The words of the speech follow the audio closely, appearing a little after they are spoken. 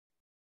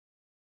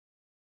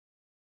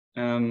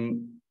Now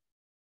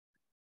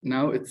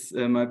it's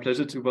my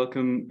pleasure to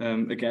welcome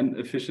again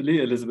officially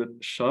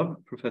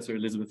Professor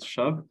Elizabeth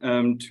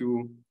Schaub,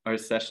 to our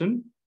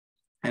session.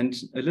 And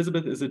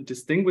Elizabeth is a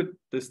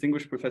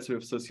distinguished professor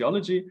of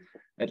sociology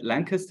at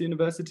Lancaster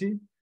University,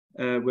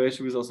 where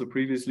she was also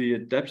previously a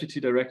deputy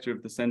director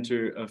of the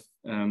Center of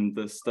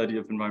the Study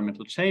of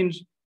Environmental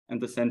Change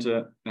and the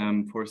Center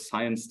for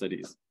Science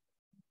Studies.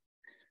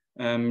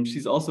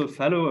 She's also a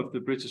fellow of the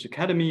British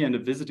Academy and a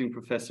visiting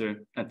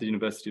professor at the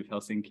University of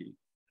Helsinki.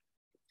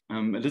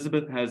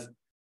 Elizabeth has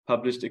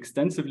published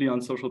extensively on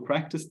social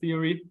practice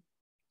theory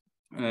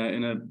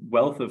in a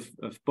wealth of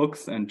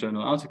books and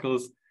journal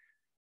articles.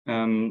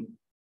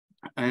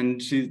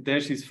 And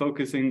she's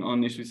focusing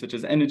on issues such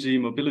as energy,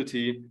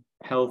 mobility,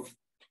 health,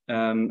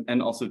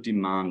 and also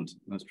demand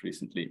most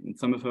recently. And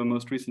some of her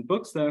most recent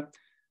books there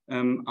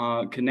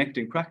are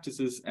connecting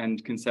practices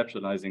and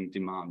conceptualizing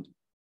demand.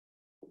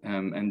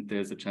 And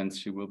there's a chance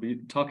she will be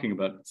talking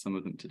about some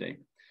of them today.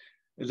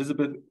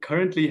 Elizabeth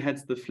currently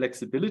heads the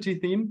flexibility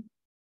theme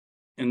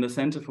in the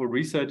Center for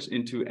Research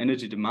into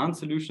Energy Demand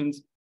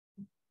Solutions,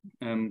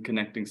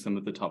 connecting some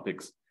of the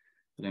topics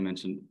that I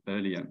mentioned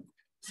earlier.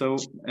 So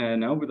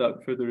now,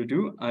 without further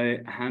ado, I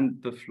hand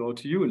the floor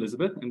to you,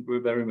 Elizabeth, and we're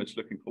very much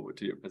looking forward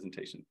to your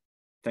presentation.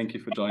 Thank you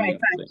for joining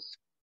us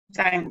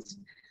today.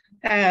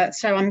 Thanks.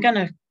 So I'm going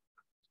to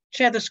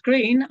share the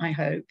screen, I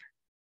hope.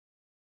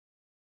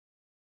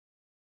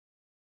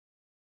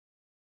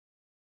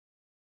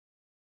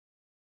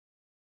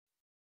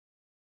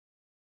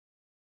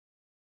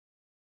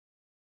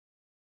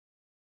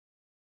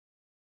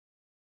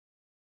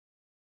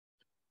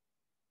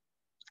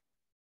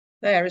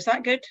 There, is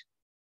that good?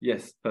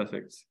 Yes,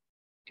 perfect.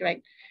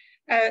 Great.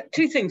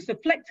 Two things. The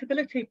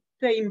flexibility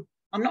theme,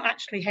 I'm not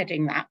actually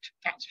heading that.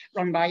 That's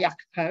run by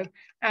Jacopo.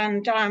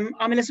 And I'm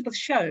Elizabeth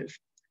Schaub.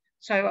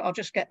 So I'll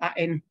just get that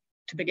in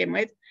to begin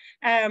with.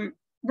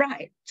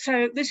 Right.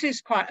 So this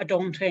is quite a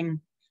daunting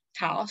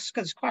task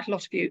because there's quite a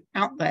lot of you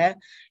out there.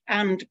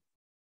 And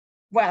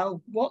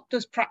well, what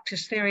does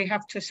practice theory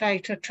have to say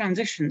to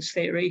transitions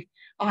theory?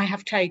 I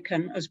have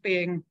taken as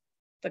being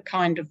the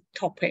kind of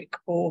topic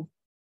or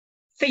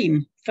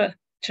theme for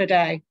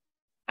today,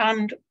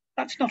 and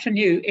that's not a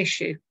new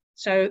issue.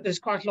 So there's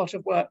quite a lot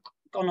of work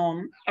gone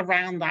on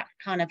around that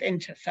kind of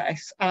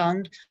interface,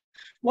 and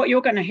what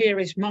you're going to hear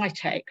is my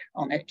take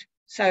on it.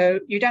 So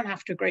you don't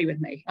have to agree with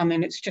me. I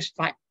mean, it's just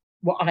like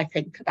what I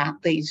think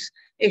about these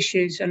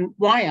issues and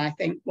why I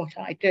think what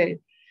I do.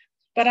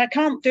 But I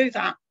can't do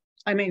that.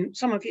 I mean,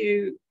 some of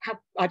you have,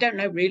 I don't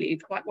know really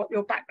quite what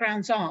your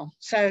backgrounds are.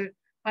 So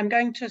I'm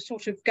going to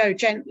sort of go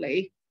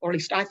gently, or at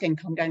least I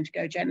think I'm going to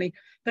go gently,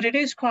 but it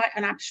is quite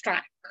an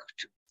abstract,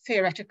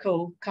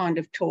 theoretical kind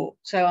of talk.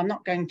 So I'm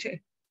not going to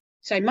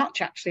say much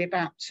actually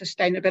about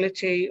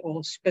sustainability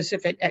or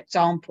specific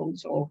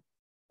examples or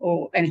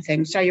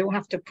anything. So you'll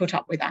have to put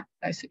up with that,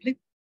 basically.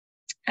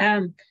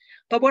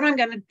 But what I'm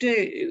going to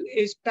do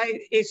is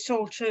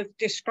sort of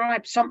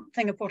describe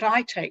something of what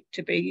I take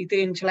to be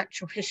the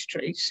intellectual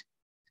histories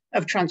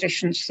of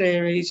transitions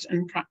theories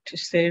and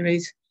practice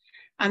theories,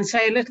 and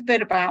say a little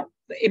bit about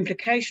the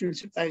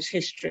implications of those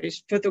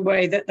histories for the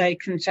way that they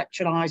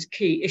conceptualize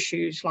key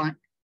issues like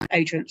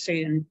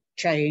agency and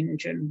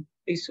change and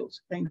these sorts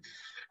of things.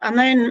 And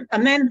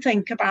then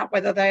think about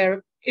whether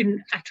they're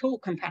at all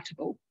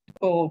compatible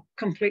or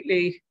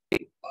completely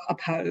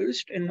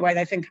opposed in the way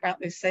they think about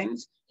these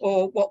things,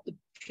 or what the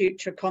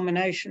future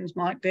combinations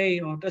might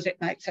be, or does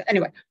it make sense?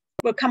 Anyway,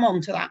 we'll come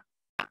on to that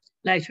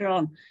later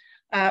on.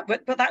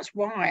 But that's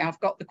why I've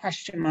got the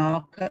question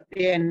mark at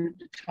the end of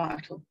the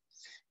title.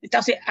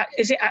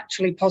 Is it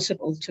actually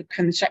possible to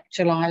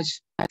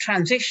conceptualize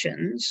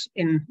transitions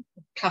in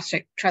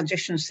classic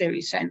transitions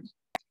theory sense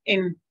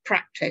in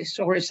practice,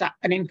 or is that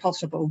an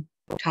impossible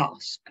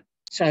task?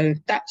 So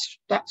that's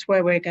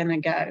where we're going to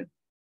go.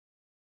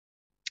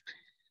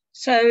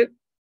 So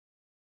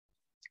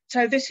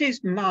this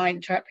is my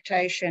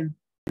interpretation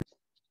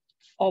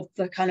of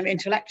the kind of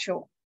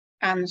intellectual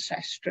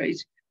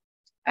ancestries.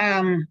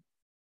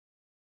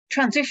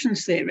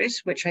 Transitions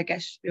theories, which I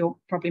guess you're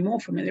probably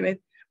more familiar with,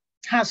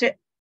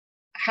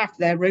 have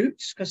their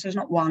roots, because there's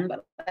not one,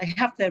 but they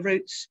have their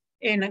roots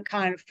in a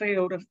kind of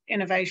field of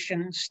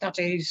innovation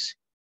studies,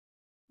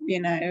 you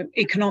know,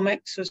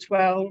 economics as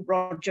well,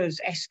 Rogers,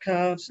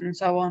 S-curves and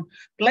so on,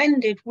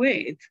 blended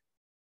with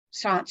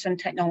science and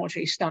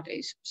technology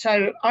studies.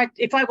 So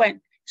if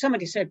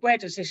somebody said, where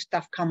does this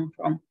stuff come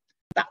from?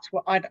 That's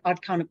what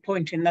I'd kind of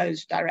point in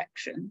those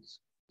directions.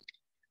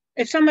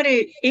 If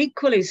somebody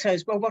equally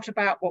says, well, what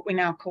about what we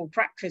now call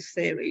practice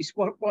theories?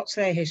 What's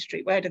their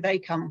history? Where do they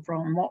come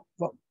from?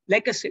 What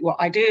legacy, what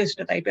ideas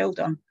do they build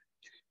on?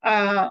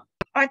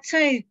 I'd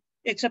say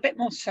it's a bit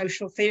more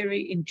social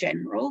theory in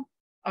general.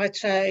 I'd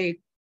say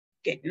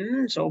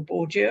Giddens or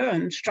Bourdieu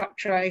and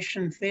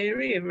structuration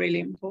theory are really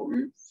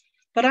important.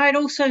 But I'd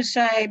also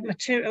say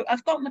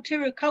I've got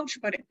material culture,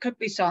 but it could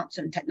be science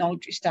and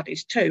technology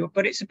studies too.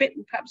 But it's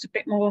perhaps a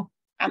bit more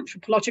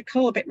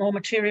anthropological, a bit more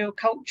material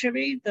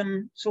culture-y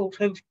than sort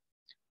of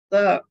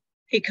the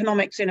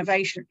economics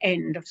innovation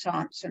end of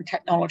science and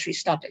technology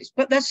studies.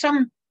 But there's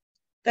some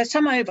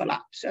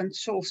overlaps and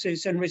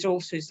sources and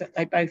resources that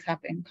they both have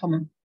in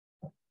common.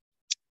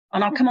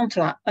 And I'll come on to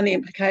that and the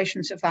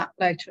implications of that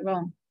later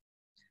on.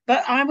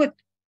 But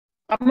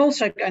I'm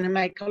also going to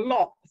make a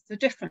lot of the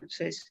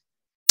differences.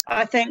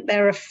 I think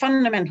there are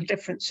fundamental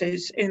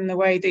differences in the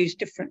way these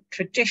different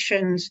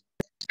traditions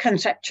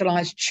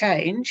conceptualize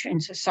change in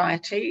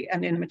society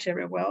and in the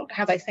material world,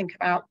 how they think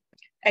about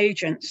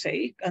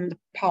agency and the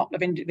part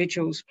of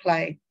individuals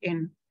play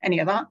in any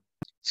of that.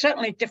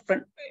 Certainly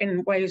different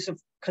in ways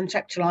of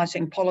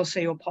conceptualizing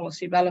policy or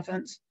policy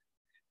relevance.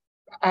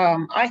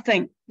 I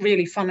think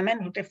really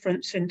fundamental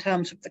difference in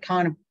terms of the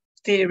kind of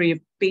theory of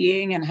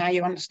being and how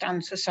you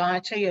understand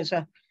society as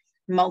a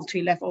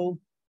multi-level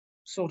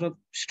sort of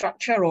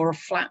structure or a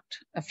flat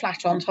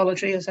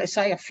ontology, as they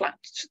say, a flat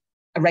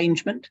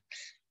arrangement.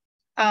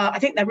 I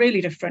think they're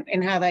really different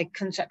in how they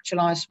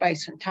conceptualize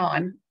space and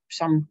time.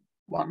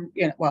 Well,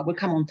 we'll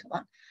come on to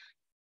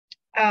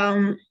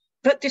that.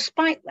 But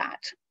despite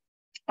that,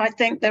 I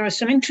think there are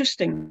some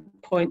interesting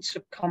points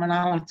of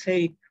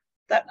commonality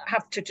that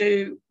have to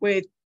do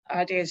with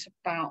ideas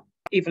about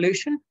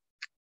evolution,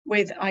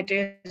 with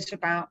ideas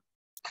about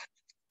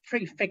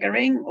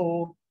prefiguring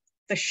or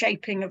the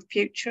shaping of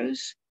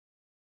futures.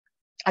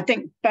 I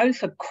think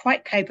both are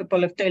quite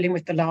capable of dealing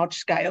with the large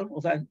scale,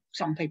 although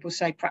some people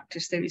say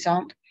practice theories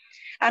aren't.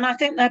 And I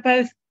think they're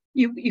both,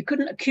 you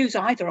couldn't accuse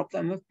either of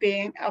them of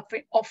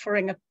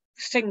offering a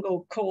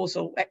single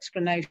causal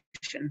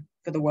explanation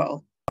for the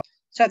world.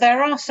 So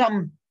there are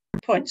some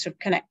points of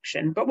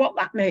connection, but what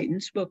that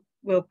means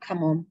we'll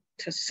come on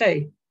to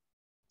see.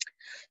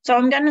 So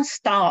I'm going to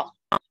start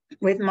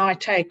with my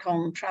take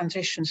on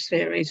transitions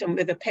theories and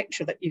with a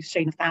picture that you've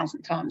seen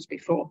 1,000 times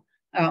before,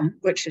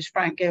 which is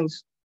Frank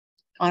Gill's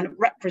kind of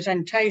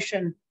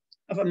representation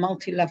of a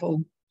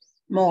multi-level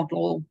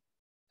model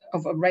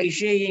of a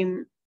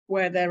regime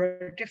where there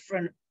are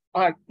different,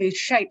 these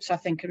shapes I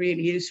think are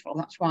really useful.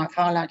 That's why I've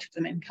highlighted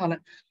them in colour.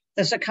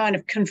 There's a kind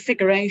of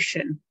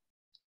configuration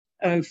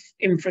of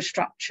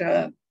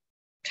infrastructure,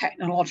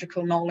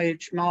 technological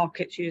knowledge,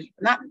 markets use,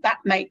 and that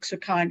makes a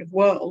kind of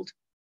world,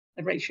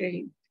 a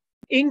regime,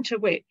 into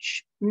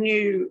which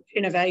new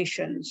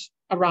innovations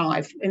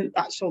arrive. And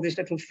that's all this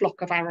little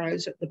flock of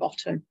arrows at the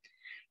bottom.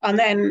 And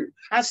then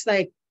as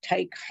they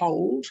take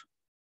hold,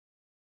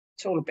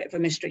 it's all a bit of a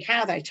mystery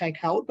how they take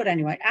hold, but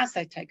anyway, as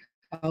they take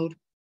hold,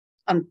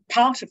 and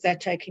part of their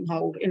taking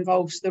hold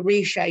involves the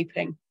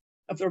reshaping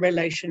of the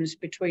relations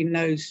between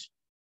those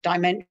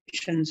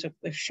dimensions of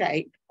the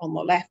shape on the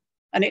left,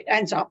 and it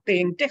ends up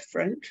being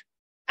different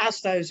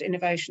as those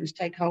innovations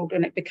take hold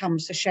and it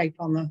becomes the shape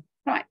on the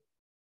right.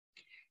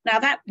 Now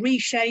that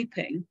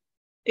reshaping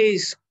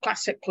is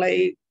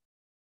classically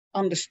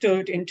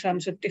understood in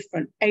terms of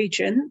different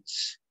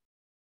agents,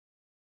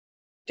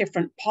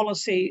 different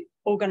policy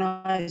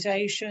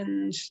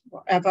organizations,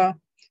 whatever,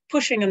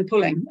 pushing and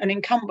pulling, and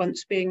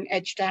incumbents being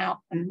edged out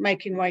and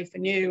making way for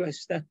new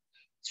as the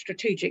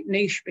strategic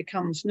niche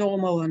becomes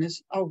normal and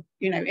as,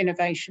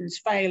 innovations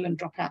fail and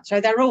drop out. So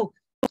they're all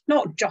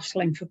not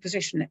jostling for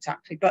position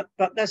exactly, but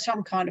there's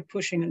some kind of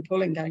pushing and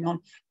pulling going on.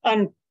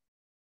 And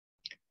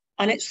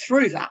it's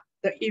through that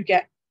you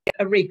get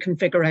a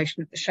reconfiguration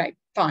of the shape.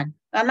 Fine.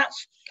 And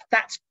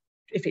that's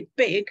if it's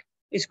big,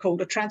 is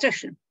called a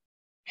transition.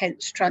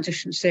 Hence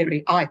transition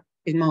theory,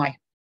 in my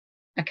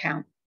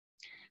account.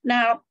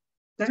 Now,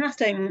 there's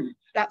nothing,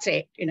 that's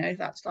it,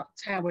 that's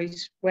how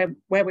where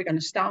we're going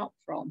to start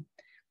from.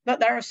 But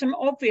there are some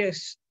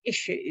obvious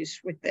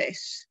issues with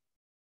this.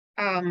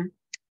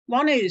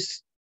 One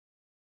is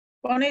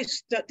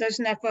that there's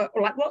never,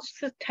 what's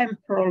the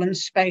temporal and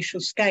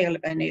spatial scale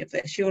of any of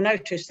this? You'll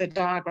notice the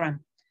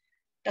diagram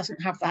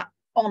doesn't have that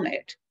on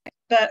it.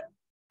 But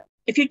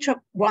if you took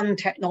one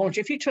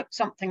technology, if you took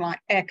something like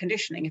air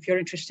conditioning, if you're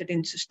interested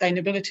in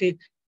sustainability,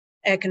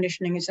 air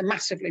conditioning is a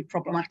massively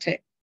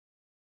problematic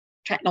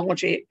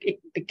technology.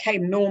 It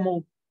became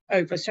normal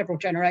over several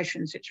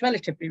generations. It's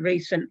relatively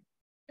recent.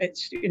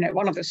 It's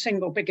one of the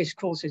single biggest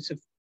causes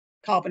of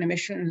carbon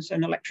emissions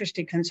and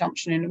electricity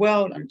consumption in the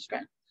world. And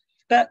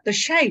but the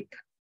shape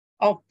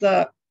of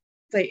the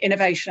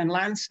innovation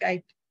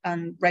landscape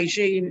and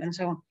regime and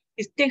so on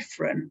is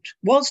different,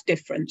 was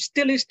different,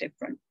 still is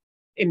different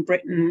in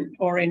Britain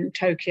or in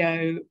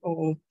Tokyo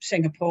or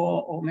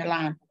Singapore or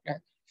Milan.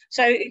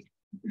 So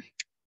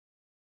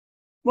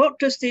what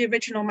does the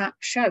original map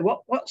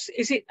show?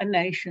 Is it a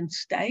nation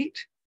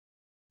state?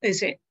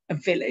 Is it a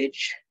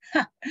village?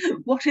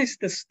 What is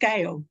the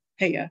scale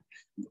here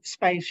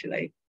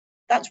spatially?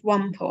 That's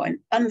one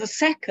point. And the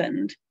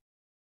second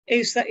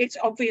is that it's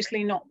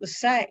obviously not the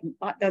same.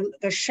 Like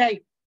the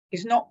shape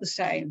is not the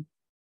same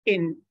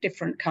in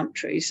different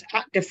countries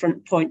at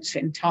different points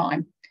in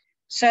time.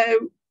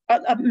 So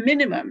at a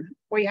minimum,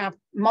 we have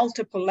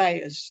multiple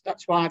layers.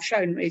 That's why I've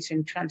shown these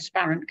in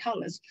transparent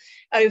colours,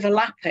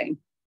 overlapping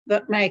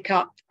that make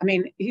up,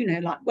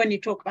 like when you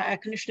talk about air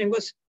conditioning,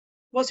 was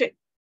it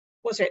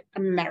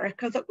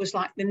America that was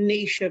like the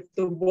niche of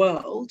the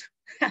world?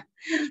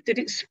 Did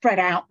it spread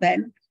out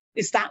then?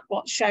 Is that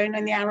what's shown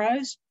in the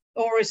arrows?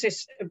 Or is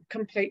this a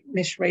complete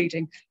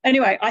misreading?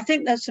 Anyway, I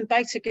think there's some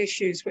basic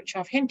issues which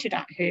I've hinted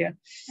at here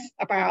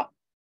about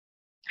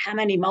how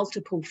many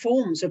multiple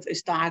forms of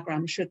this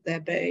diagram should there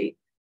be,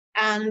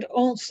 and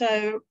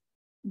also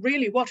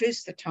really what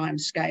is the time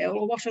scale,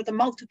 or what are the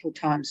multiple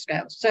time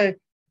scales? So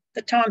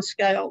the time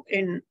scale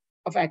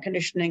of air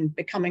conditioning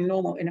becoming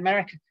normal in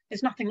America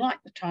is nothing like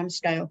the time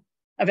scale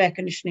of air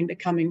conditioning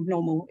becoming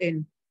normal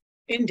in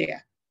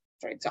India,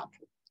 for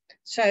example.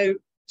 So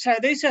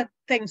these are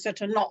things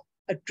that are not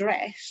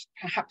addressed,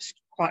 perhaps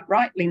quite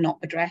rightly not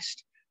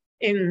addressed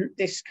in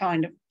this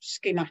kind of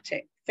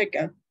schematic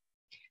figure.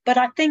 But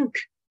I think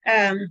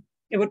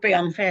it would be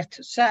unfair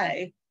to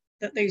say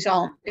that these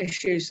aren't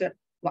issues that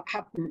what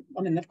happened.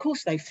 I mean, of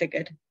course they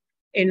figured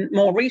in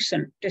more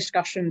recent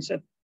discussions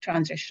of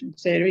transition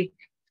theory.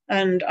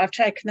 And I've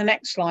taken the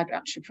next slide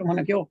actually from one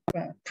of your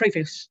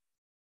previous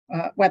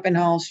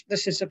webinars.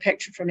 This is a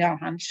picture from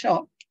Johan's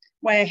shop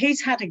where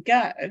he's had a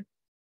go.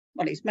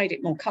 Well, he's made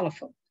it more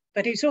colourful,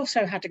 but he's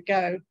also had a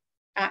go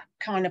at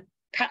kind of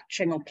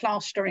patching or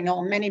plastering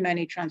on many,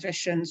 many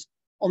transitions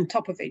on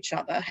top of each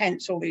other,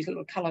 hence all these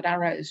little coloured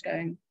arrows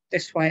going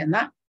this way and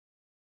that,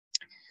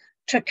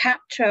 to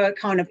capture a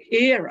kind of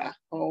era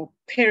or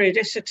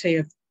periodicity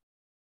of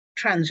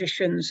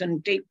transitions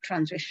and deep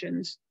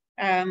transitions.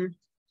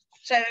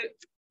 So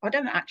I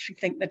don't actually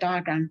think the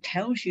diagram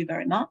tells you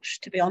very much,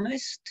 to be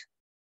honest.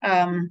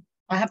 I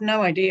have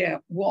no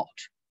idea what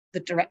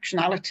the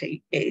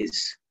directionality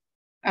is.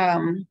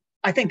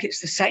 I think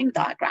it's the same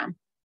diagram,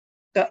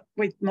 but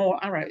with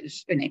more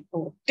arrows in it,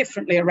 or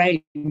differently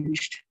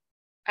arranged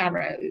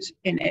arrows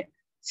in it.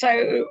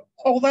 So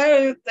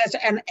although there's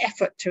an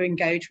effort to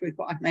engage with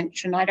what I've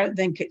mentioned, I don't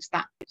think it's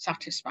that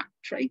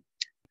satisfactory.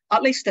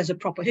 At least there's a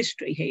proper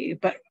history here,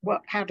 but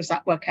how does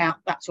that work out?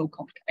 That's all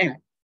complicated. Anyway,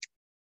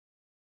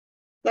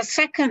 the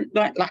second,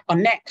 like our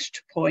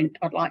next point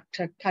I'd like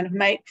to kind of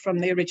make from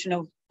the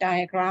original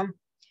diagram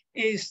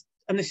is,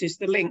 and this is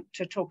the link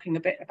to talking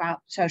a bit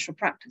about social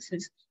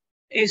practices,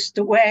 is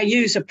the where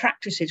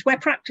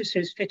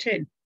practices fit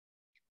in.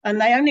 And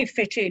they only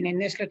fit in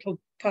this little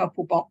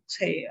purple box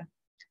here.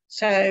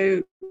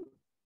 So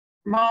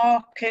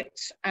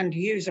markets and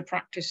user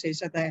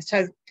practices are there.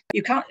 So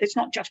you can't, it's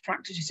not just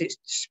practices, it's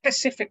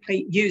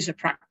specifically user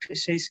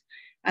practices.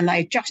 And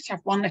they just have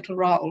one little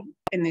role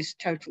in this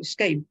total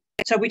scheme.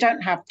 So we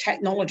don't have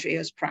technology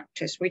as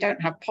practice. We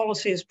don't have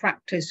policy as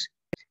practice.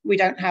 We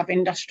don't have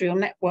industrial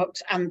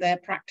networks and their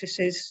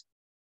practices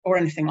or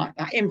anything like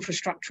that.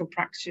 Infrastructural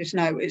practices,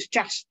 no, it's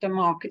just the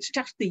market, it's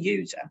just the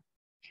user,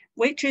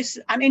 which is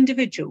an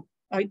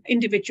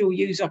individual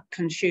user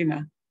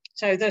consumer.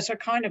 So there's a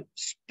kind of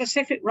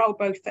specific role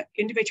both for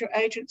individual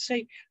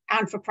agency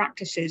and for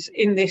practices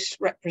in this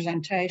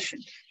representation.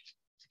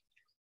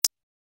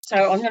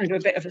 So I'm going to do a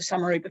bit of a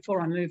summary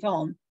before I move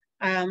on.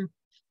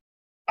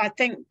 I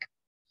think,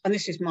 and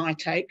this is my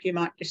take, you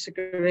might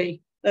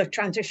disagree, the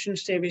transition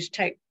series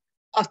take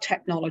a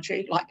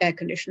technology like air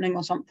conditioning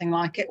or something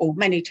like it, or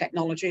many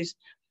technologies,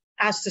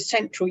 as the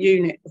central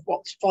unit of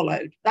what's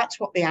followed. That's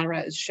what the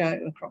arrows show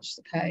across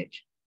the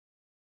page.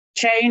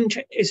 Change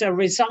is a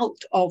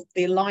result of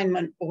the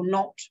alignment or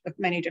not of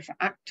many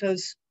different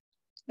actors.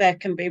 There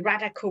can be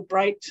radical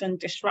breaks and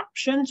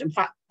disruptions. In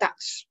fact,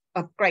 that's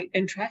of great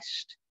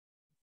interest.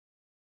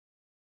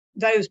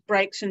 Those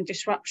breaks and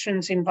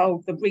disruptions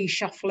involve the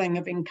reshuffling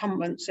of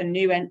incumbents and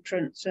new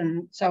entrants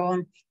and so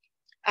on.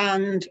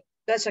 And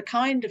there's a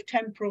kind of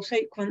temporal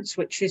sequence,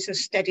 which is a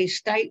steady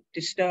state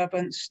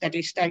disturbance,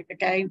 steady state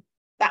again.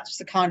 That's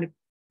the kind of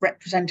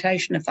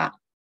representation of that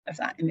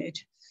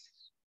image.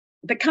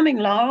 Becoming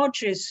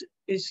large is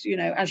you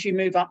know, as you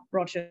move up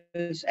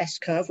Rogers'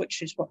 S-curve,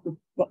 which is what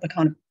the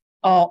kind of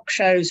arc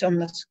shows on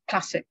the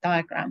classic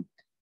diagram,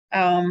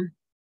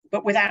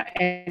 but without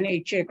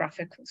any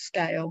geographical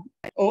scale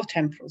or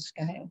temporal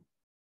scale.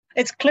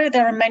 It's clear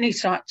there are many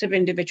sites of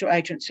individual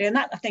agency, and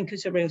that I think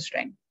is a real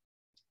strength.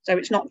 So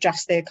it's not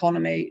just the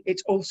economy,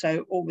 it's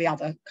also all the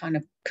other kind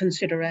of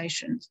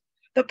considerations.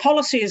 But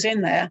policy is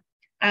in there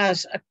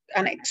as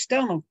an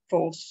external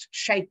force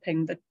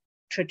shaping the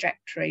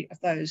trajectory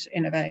of those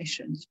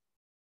innovations.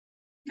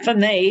 For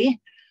me,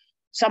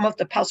 some of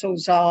the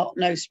puzzles are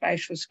no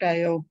spatial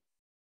scale,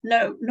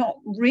 no, not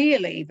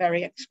really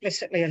very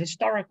explicitly a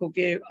historical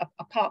view,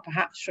 apart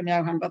perhaps from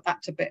Johan, but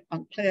that's a bit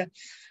unclear.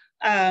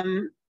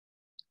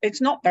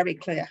 It's not very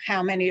clear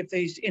how many of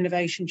these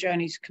innovation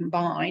journeys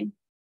combine,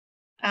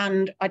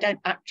 and I don't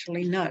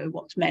actually know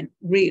what's meant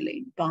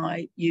really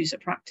by user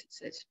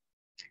practices.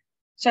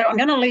 So I'm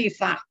going to leave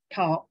that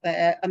part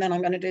there, and then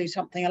I'm going to do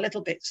something a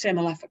little bit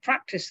similar for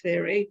practice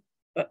theory,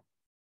 but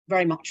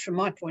very much from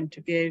my point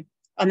of view,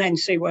 and then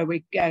see where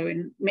we go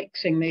in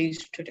mixing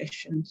these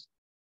traditions.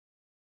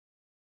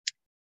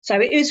 So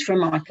it is from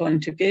my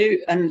point of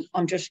view, and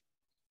I'm just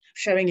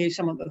showing you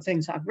some of the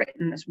things I've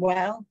written as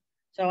well.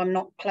 So I'm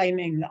not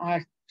claiming that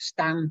I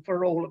stand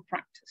for all of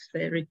practice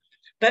theory.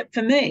 But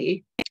for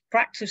me,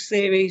 practice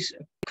theories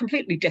are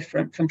completely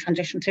different from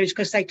transition theories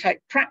because they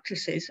take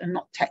practices and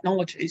not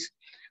technologies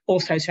or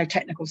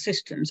socio-technical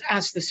systems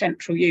as the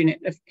central unit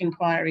of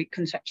inquiry,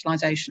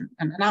 conceptualization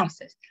and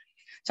analysis.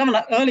 Some of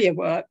the earlier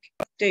work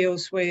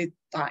deals with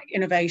like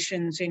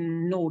innovations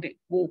in Nordic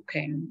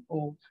walking,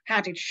 or how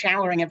did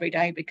showering every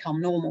day become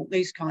normal,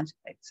 these kinds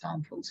of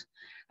examples.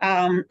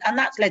 And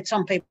that's led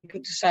some people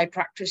to say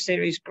practice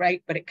theory is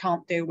great, but it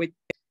can't deal with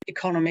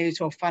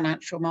economies or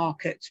financial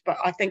markets. But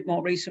I think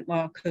more recent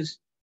work has,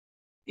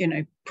 you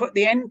know, put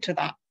the end to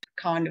that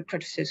kind of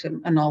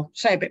criticism, and I'll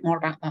say a bit more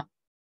about that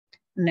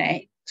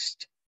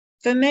next.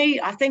 For me,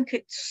 I think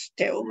it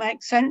still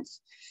makes sense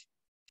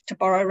to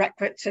borrow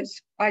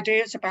Reckwitz's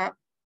ideas about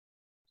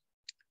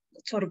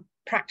sort of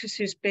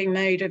practices being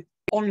made of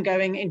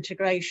ongoing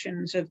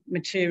integrations of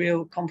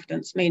material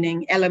competence,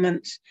 meaning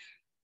elements.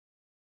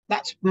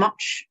 That's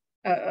much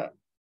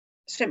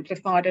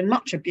simplified and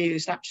much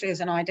abused actually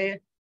as an idea,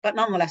 but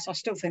nonetheless, I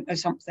still think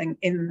there's something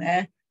in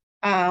there.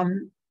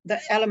 The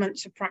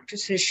elements of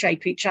practices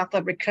shape each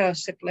other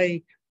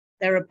recursively.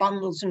 There are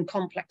bundles and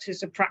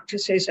complexes of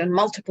practices and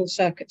multiple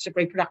circuits of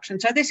reproduction.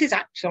 So this is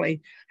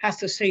actually has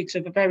the seeds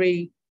of a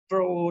very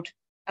broad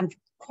and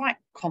quite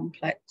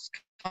complex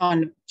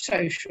kind of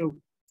social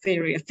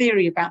theory, a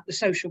theory about the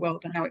social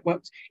world and how it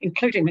works,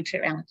 including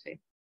materiality.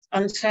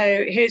 And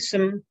so here's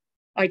some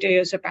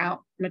ideas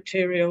about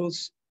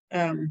materials.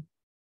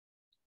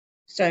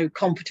 So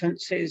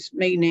competences,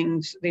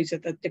 meanings, these are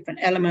the different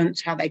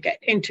elements, how they get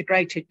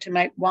integrated to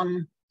make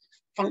one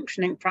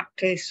functioning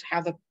practice,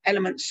 how the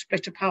elements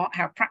split apart,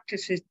 how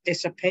practices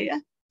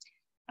disappear.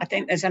 I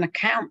think there's an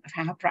account of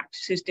how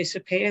practices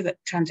disappear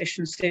that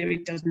transitions theory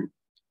doesn't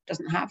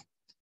have.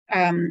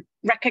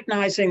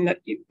 Recognizing that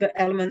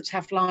the elements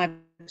have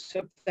lives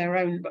of their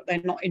own, but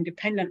they're not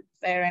independent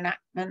of their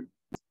enactment.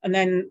 And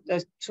then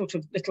the sort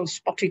of little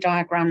spotty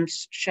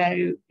diagrams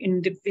show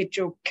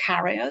individual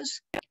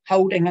carriers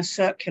holding a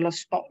circular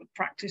spot of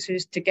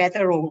practices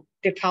together, or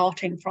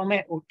departing from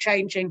it, or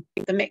changing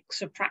the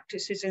mix of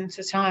practices in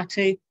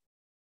society.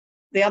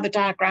 The other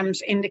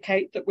diagrams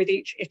indicate that with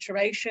each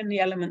iteration, the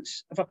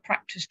elements of a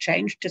practice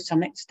change to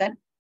some extent.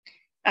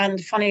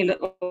 And funny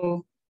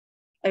little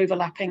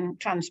overlapping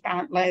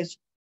transparent layers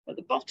at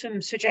the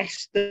bottom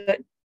suggest that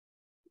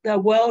the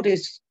world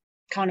is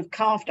kind of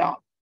carved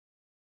up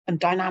and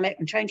dynamic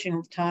and changing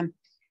all the time.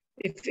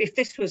 If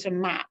this was a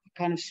map, a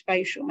kind of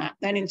spatial map,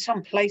 then in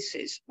some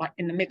places, like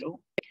in the middle,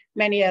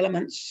 many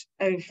elements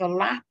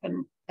overlap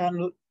and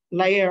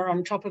layer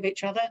on top of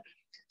each other.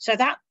 So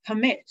that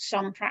permits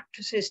some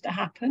practices to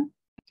happen.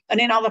 And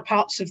in other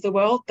parts of the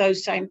world,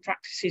 those same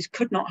practices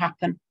could not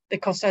happen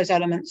because those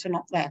elements are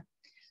not there.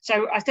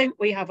 So I think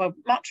we have a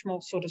much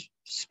more sort of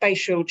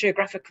spatial,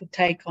 geographical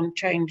take on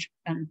change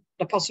and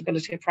the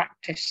possibility of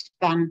practice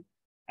than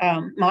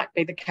might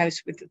be the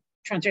case with the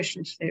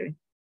transitions theory.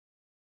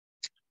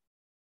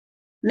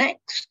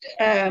 Next,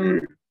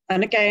 and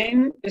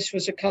again, this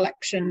was a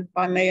collection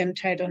by me and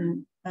Ted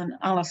and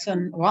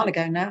Alison a while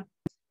ago now.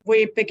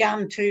 We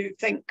began to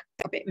think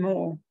a bit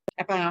more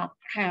about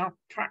how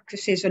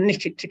practices are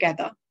knitted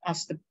together,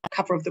 as the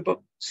cover of the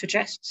book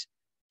suggests,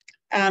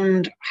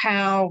 and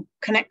how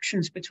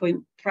connections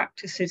between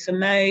practices are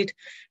made,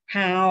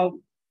 how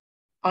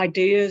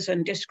ideas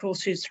and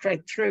discourses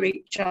thread through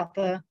each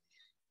other,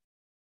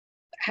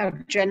 how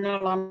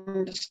general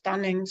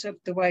understandings of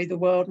the way the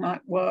world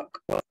might work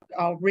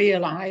are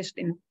realized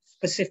in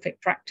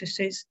specific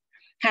practices,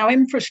 how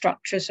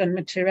infrastructures and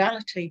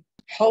materiality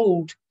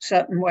hold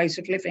certain ways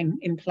of living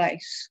in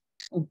place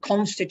and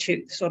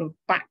constitute the sort of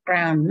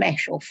background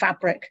mesh or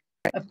fabric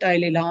of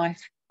daily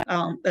life.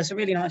 There's a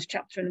really nice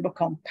chapter in the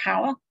book on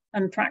power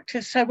and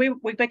practice. So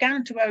we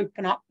began to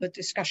open up the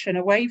discussion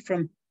away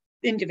from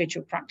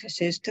individual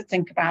practices to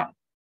think about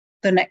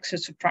the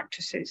nexus of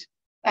practices.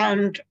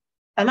 And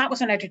that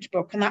was an edited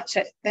book, and that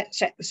set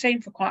the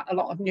scene for quite a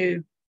lot of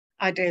new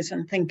ideas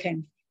and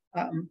thinking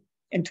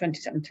in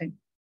 2017,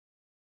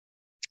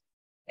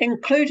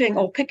 including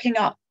or picking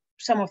up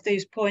some of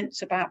these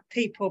points about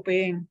people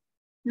being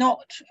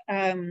not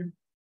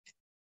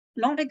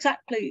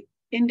exactly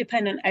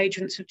independent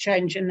agents of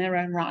change in their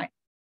own right,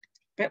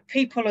 but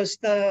people as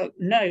the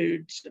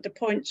nodes, the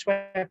points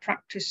where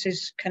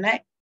practices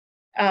connect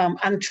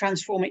and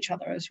transform each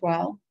other as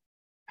well.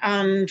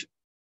 And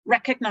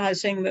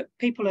recognizing that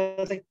people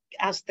are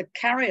as the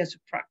carriers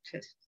of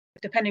practice,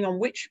 depending on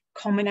which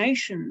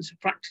combinations of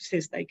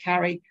practices they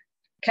carry,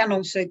 can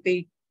also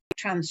be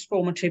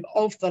transformative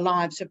of the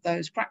lives of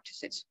those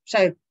practices.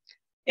 So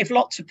if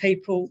lots of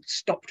people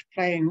stopped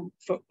playing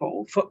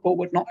football, football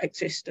would not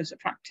exist as a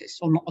practice,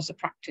 or not as a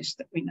practice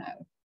that we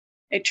know.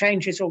 It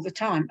changes all the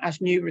time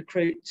as new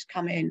recruits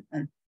come in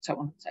and so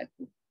on and so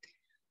forth.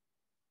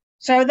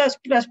 So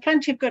there's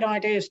plenty of good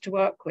ideas to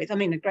work with. I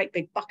mean, a great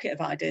big bucket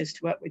of ideas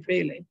to work with,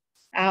 really.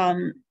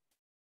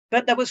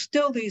 But there was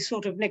still these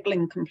sort of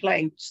niggling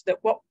complaints that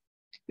what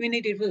we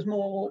needed was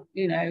more,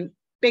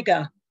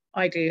 bigger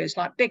ideas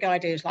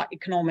like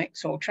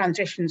economics or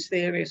transitions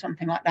theory or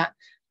something like that,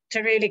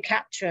 to really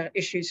capture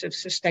issues of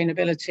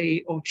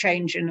sustainability or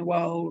change in the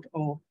world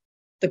or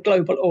the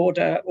global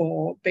order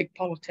or big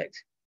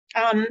politics.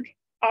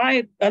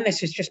 and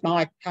this is just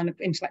my kind of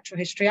intellectual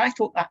history, I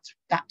thought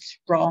that's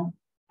wrong.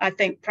 I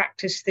think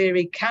practice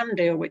theory can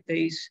deal with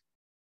these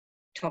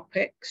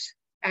topics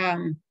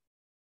and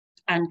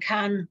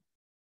can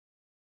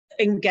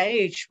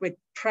engage with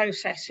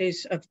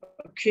processes of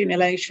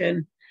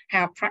accumulation,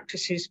 how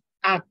practices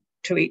add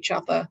to each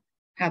other,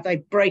 how they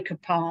break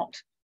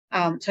apart.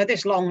 So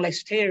this long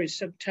list here is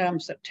some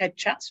terms that Ted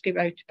Chatsky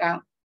wrote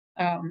about,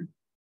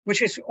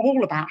 which is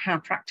all about how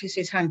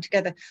practices hang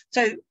together.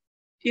 So,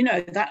 you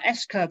know, that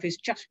S-curve is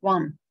just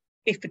one,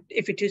 if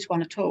it is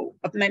one at all,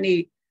 of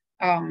many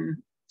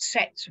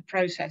sets of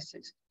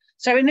processes.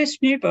 So in this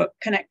new book,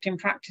 Connecting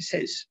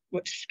Practices,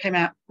 which came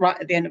out right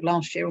at the end of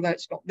last year, although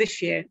it's got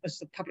this year as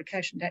the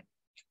publication date,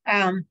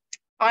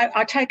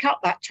 I take up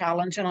that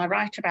challenge and I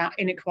write about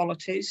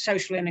inequalities,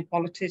 social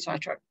inequalities. I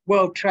try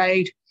world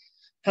trade,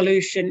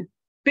 pollution,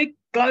 big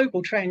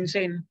global trends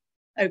in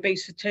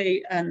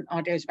obesity and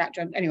ideas about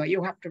gender. Anyway,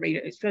 you'll have to read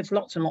it. There's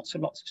lots and lots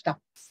of stuff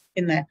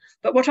in there.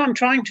 But what I'm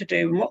trying to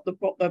do, and what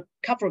the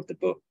cover of the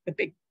book, the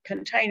big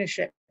container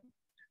ship,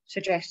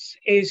 suggests,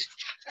 is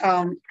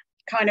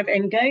kind of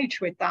engage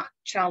with that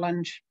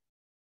challenge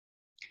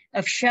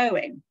of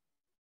showing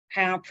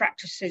how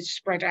practices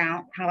spread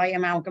out, how they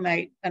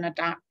amalgamate and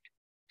adapt,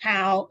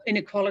 how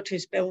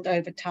inequalities build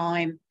over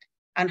time,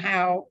 and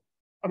how,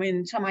 I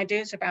mean, some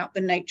ideas about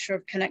the nature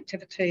of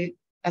connectivity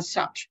as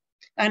such.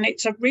 And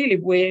it's a really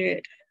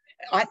weird,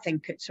 I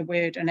think it's a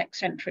weird and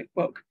eccentric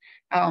book,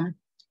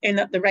 in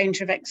that the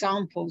range of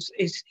examples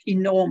is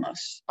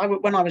enormous.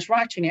 When I was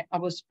writing it, I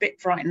was a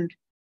bit frightened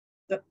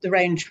that the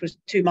range was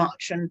too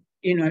much and,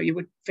 you know, you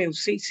would feel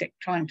seasick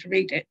trying to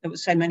read it. There were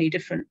so many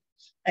different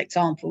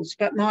examples,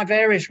 but my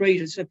various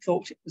readers have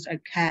thought it was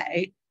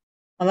okay.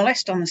 And the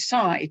list on the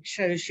side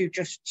shows you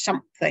just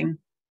something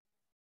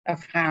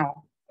of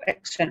how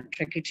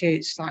eccentric it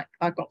is. Like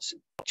I've got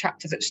a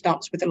chapter that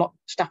starts with a lot of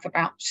stuff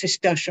about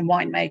Cistercian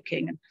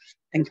winemaking and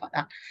things like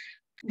that.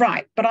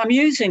 Right, but I'm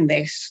using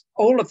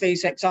all of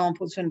these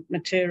examples and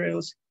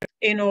materials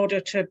in order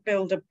to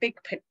build a big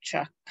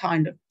picture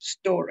kind of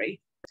story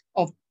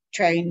of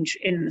change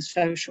in the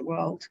social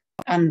world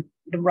and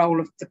the role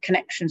of the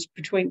connections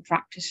between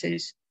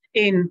practices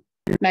in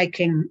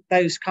making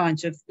those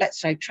kinds of,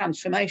 let's say,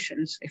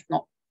 transformations, if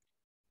not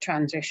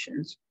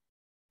transitions.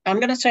 I'm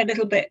going to say a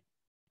little bit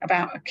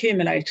about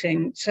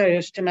accumulating so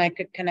as to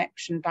make a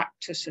connection back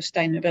to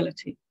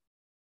sustainability.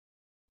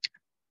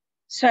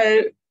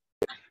 So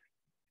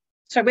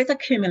with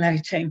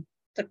accumulating,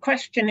 the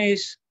question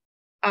is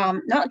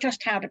not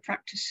just how the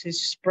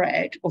practices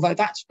spread, although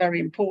that's very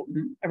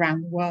important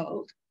around the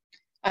world.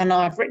 And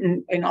I've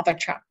written in other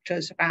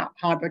chapters about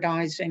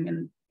hybridizing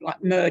and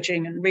like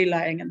merging and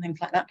relaying and things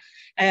like that.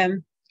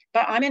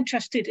 But I'm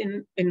interested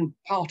in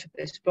part of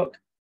this book,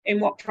 in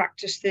what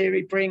practice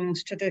theory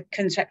brings to the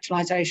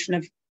conceptualization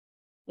of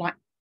like,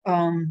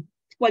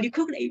 well, you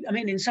could, I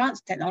mean, in science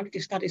and technology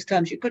studies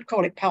terms, you could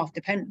call it path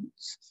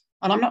dependence.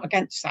 And I'm not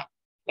against that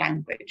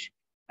language.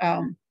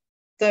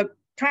 The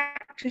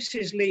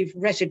practices leave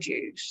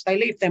residues. They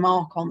leave their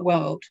mark on the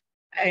world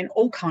in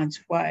all kinds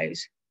of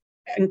ways,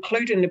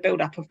 including the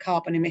buildup of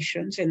carbon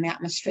emissions in the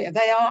atmosphere.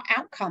 They are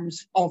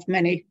outcomes of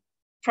many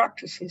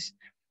practices,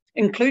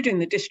 including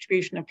the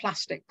distribution of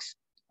plastics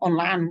on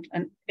land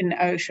and in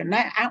the ocean.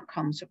 They're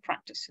outcomes of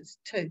practices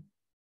too.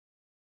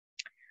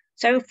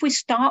 So if we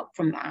start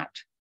from that,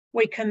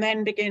 we can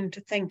then begin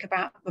to think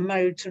about the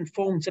modes and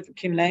forms of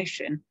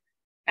accumulation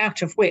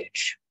out of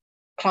which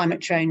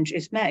climate change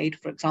is made,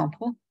 for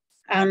example,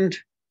 and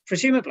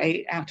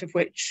presumably out of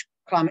which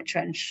climate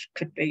change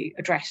could be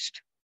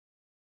addressed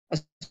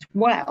as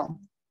well.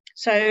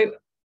 So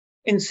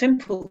in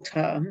simple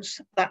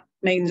terms, that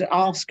means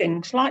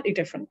asking slightly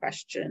different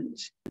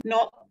questions,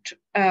 not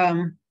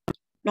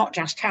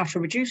just how to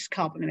reduce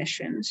carbon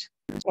emissions,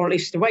 or at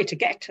least the way to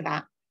get to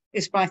that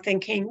is by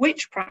thinking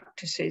which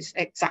practices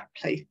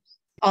exactly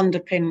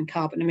underpin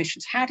carbon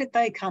emissions. How did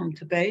they come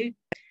to be?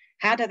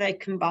 How do they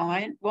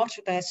combine? What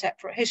are their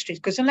separate histories?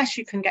 Because unless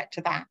you can get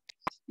to that,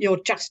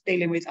 you're just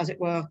dealing with, as it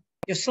were,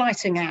 you're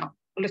slicing out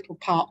a little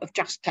part of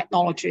just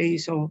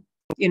technologies or,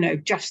 you know,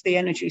 just the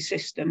energy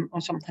system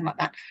or something like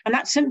that. And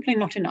that's simply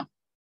not enough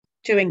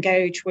to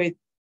engage with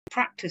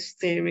practice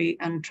theory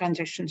and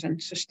transitions and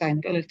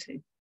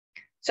sustainability.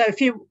 So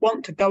if you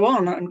want to go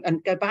on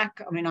and go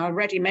back, I mean, I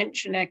already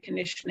mentioned air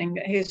conditioning.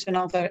 Here's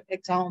another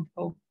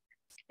example.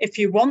 If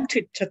you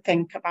wanted to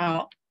think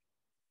about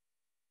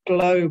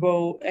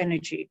global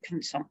energy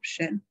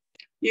consumption,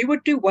 you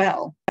would do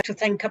well to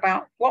think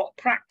about what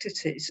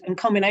practices and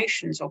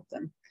combinations of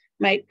them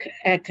make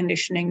air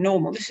conditioning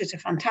normal. This is a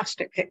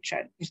fantastic picture.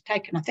 It was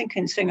taken, I think,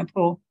 in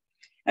Singapore.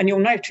 And you'll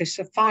notice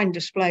a fine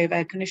display of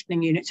air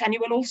conditioning units. And you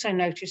will also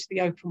notice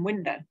the open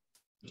window.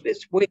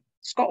 It's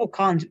got all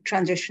kinds of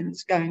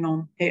transitions going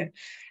on here.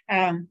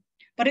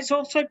 But it's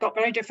also got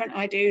very different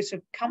ideas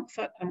of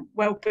comfort and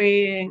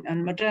well-being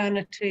and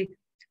modernity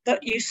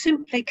that you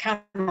simply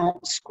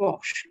cannot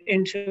squash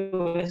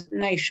into a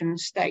nation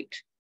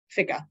state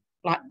figure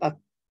like the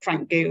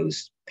Frank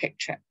Geh's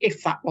picture,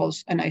 if that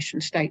was a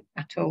nation state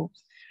at all.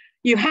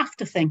 you have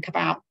to think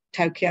about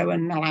Tokyo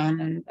and Milan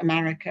and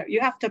America.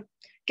 You have to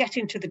get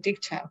into the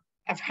detail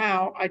of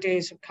how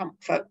ideas of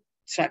comfort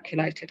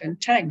circulated and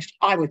changed,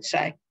 I would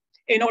say,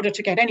 in order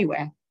to get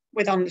anywhere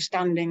with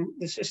understanding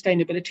the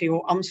sustainability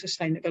or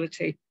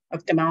unsustainability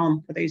of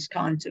demand for these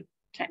kinds of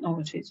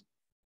technologies.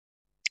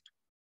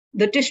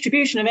 The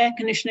distribution of air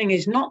conditioning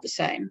is not the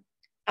same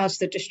as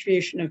the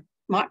distribution of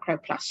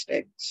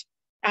microplastics,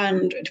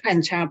 and it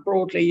depends how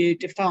broadly you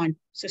define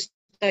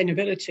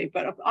sustainability,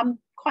 but I'm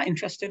quite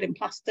interested in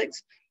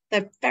plastics.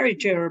 They're very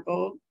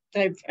durable.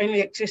 They've only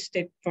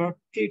existed for a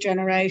few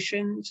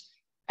generations,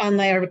 and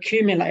they are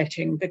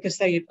accumulating because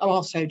they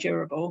are so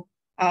durable,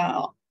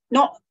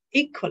 not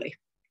equally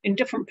in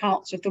different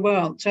parts of the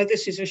world. So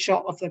this is a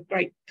shot of the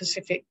Great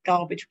Pacific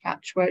Garbage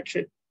Patch,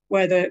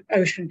 where the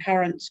ocean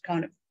currents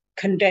kind of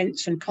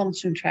condense and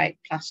concentrate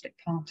plastic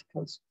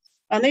particles.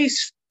 And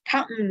these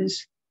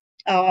patterns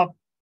are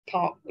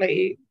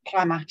partly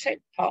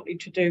climatic, partly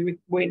to do with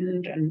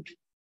wind and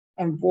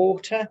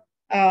water,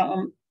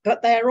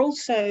 but they're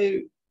also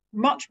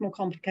much more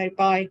complicated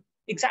by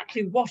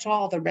exactly what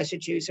are the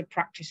residues of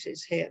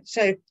practices here.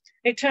 So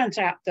it turns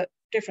out that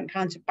different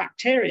kinds of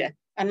bacteria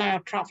are now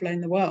traveling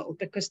the world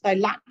because they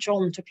latch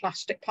on to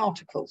plastic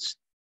particles.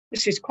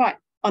 This is quite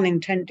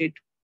unintended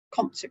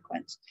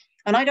consequence.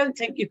 And I don't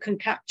think you can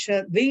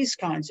capture these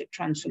kinds of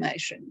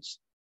transformations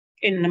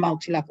in a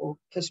multi-level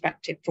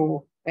perspective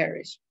for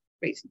various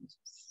reasons.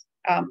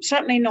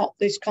 Certainly not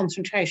this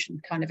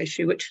concentration kind of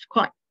issue, which is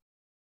quite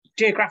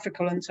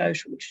geographical and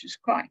social, which is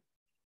quite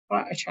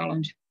a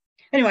challenge.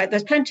 Anyway,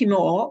 there's plenty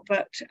more,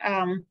 but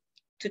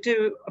to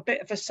do a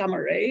bit of a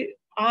summary,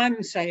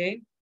 I'm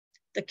saying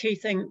the key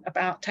thing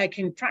about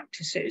taking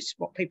practices,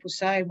 what people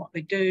say, what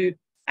they do,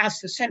 as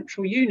the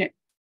central unit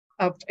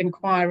of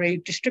inquiry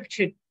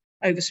distributed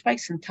over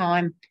space and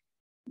time,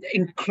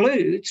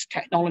 includes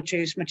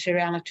technologies,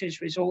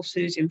 materialities,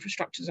 resources,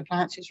 infrastructures,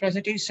 appliances,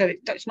 residues. So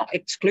it's not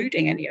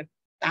excluding any of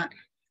that,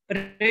 but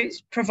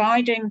it's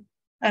providing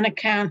an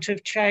account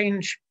of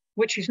change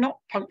which is not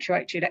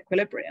punctuated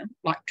equilibrium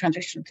like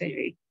transition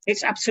theory.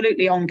 It's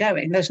absolutely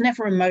ongoing. There's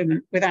never a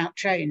moment without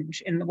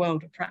change in the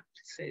world of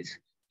practices.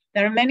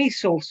 There are many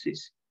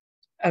sources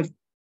of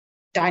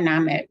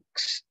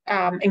dynamics,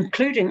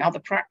 including other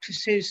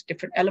practices,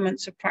 different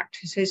elements of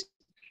practices,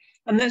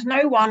 and there's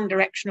no one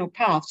directional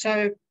path.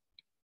 So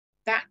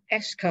that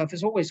S-curve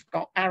has always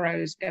got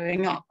arrows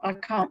going up. I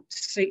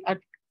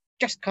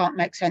just can't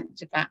make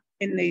sense of that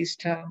in these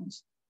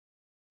terms.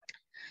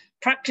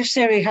 Practice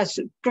theory has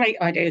great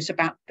ideas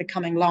about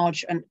becoming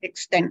large and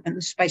extent and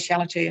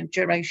spatiality and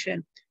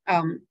duration.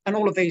 And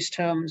all of these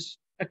terms,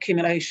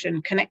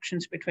 accumulation,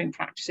 connections between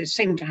practices,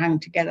 seem to hang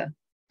together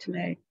to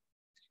me.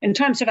 In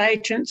terms of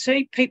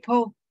agency,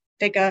 people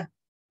figure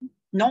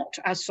not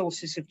as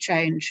sources of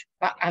change,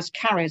 but as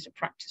carriers of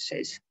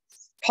practices.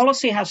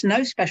 Policy has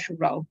no special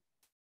role,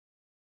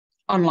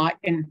 unlike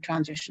in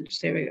transition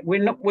theory. We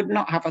would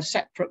not have a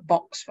separate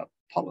box for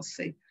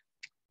policy.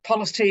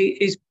 Policy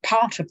is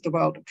part of the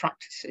world of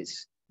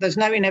practices. There's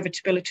no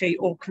inevitability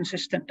or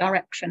consistent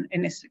direction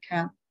in this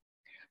account.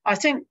 I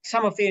think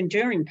some of the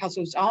enduring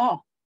puzzles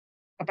are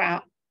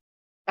about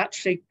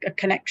actually a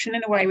connection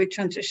in a way with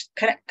transition,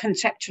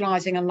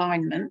 conceptualizing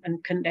alignment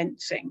and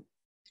condensing,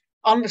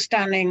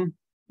 understanding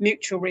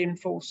mutual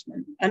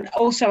reinforcement, and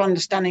also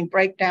understanding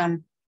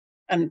breakdown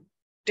and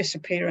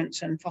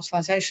disappearance and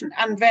fossilization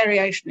and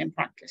variation in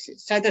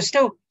practices. So there's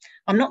still,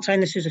 I'm not saying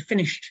this is a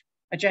finished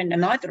agenda,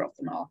 neither of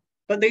them are,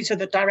 but these are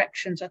the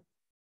directions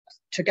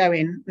to go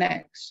in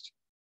next.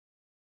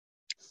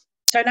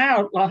 So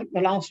now, like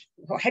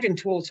heading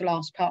towards the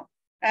last part,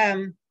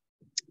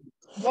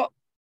 what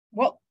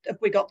have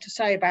we got to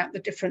say about the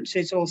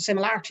differences or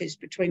similarities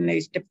between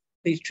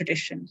these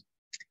traditions?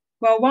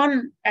 Well,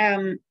 one,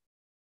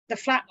 the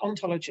flat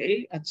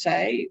ontology, I'd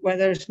say, where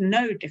there's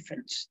no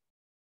difference,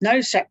 no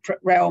separate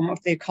realm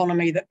of the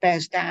economy that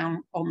bears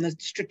down on the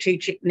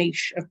strategic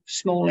niche of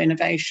small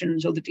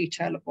innovations or the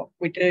detail of what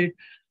we do.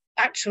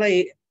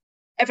 Actually,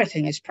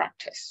 everything is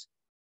practice.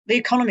 The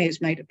economy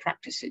is made of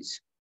practices.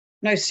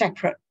 No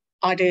separate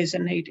ideas are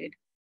needed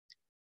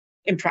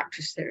in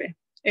practice theory.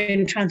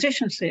 In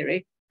transition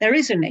theory, there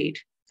is a need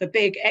for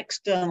big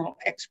external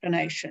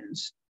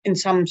explanations. In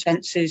some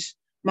senses,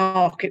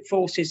 market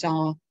forces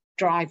are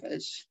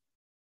drivers.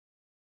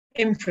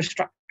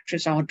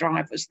 Infrastructures are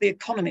drivers. The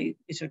economy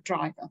is a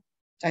driver.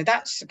 So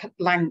that's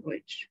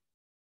language.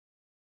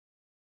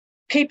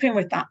 Keeping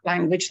with that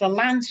language, the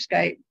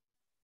landscape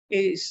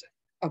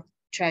of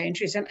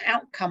change is an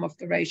outcome of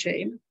the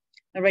regime.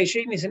 The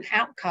regime is an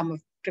outcome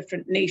of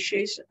different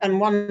niches, and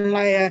one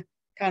layer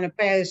kind of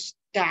bears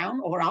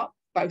down or up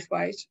both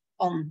ways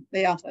on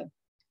the other.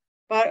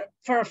 But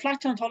for a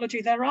flat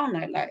ontology, there are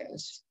no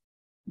layers.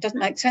 It doesn't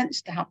make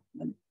sense to have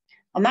them.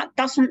 And that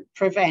doesn't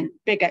prevent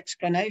big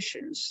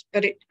explanations,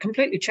 but it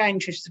completely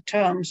changes the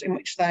terms in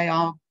which they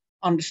are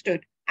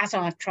understood, as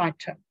I've tried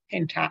to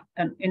hint at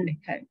and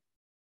indicate.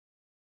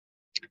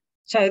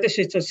 So this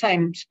is the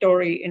same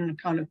story in a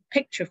kind of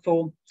picture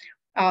form.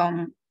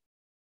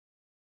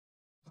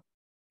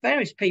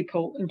 various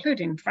people,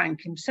 including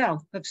Frank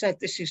himself, have said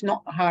this is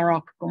not a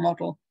hierarchical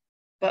model,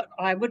 but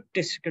I would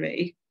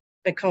disagree,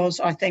 because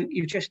I think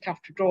you just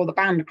have to draw the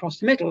band across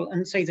the middle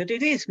and see that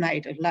it is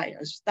made of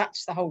layers.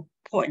 That's the whole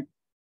point,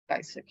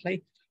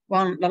 basically.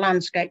 The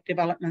landscape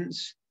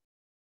developments,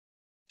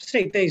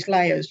 see these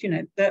layers,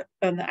 and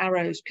the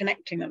arrows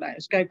connecting the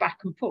layers go back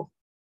and forth.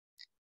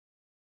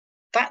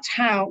 That's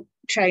how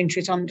change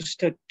is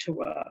understood to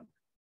work.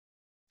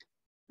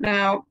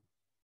 Now,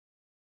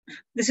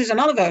 this is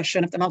another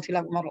version of the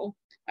multi-level model,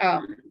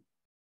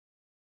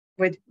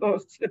 with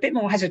a bit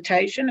more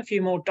hesitation, a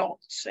few more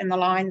dots in the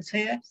lines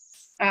here.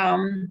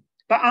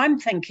 But I'm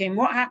thinking,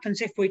 what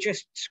happens if we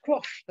just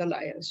squash the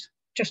layers,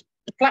 just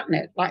flatten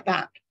it like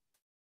that?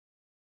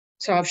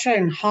 So I've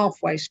shown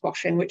halfway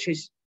squashing, which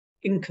is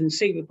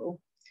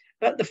inconceivable,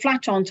 but the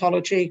flat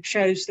ontology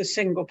shows the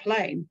single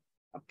plane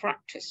of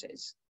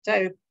practices.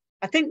 So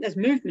I think there's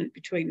movement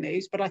between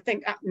these, but I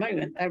think at the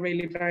moment they're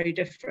really very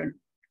different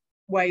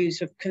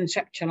ways of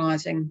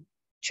conceptualizing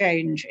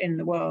change in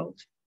the world.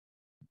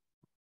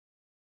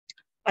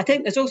 I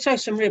think there's also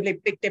some really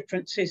big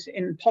differences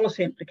in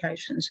policy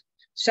implications.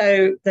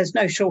 So there's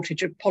no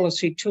shortage of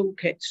policy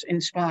toolkits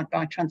inspired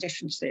by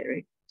transitions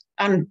theory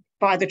and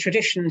by the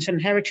traditions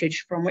and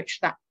heritage on which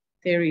that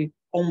theory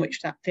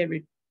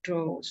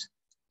draws.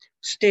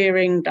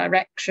 Steering,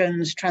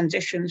 directions,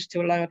 transitions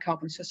to a lower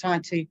carbon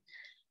society.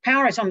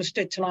 Power is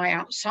understood to lie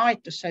outside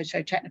the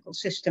socio-technical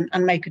system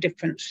and make a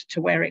difference to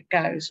where it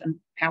goes and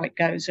how it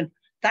goes. And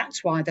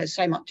that's why there's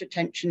so much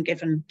attention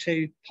given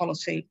to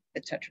policy,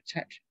 etc.,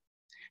 etc.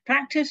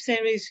 Practice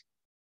theories,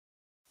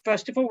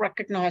 first of all,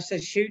 recognise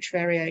there's huge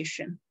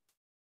variation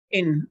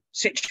in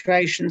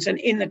situations and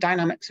in the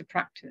dynamics of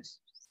practice.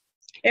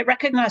 It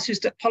recognises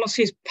that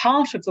policy is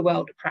part of the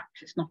world of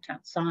practice, not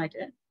outside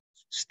it.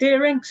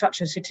 Steering,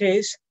 such as it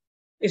is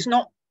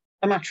not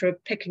a matter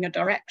of picking a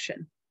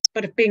direction,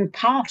 but of being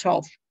part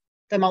of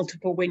the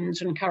multiple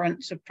winds and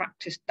currents of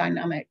practice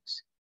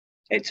dynamics.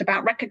 It's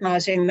about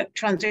recognising that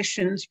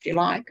transitions, if you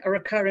like, are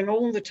occurring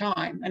all the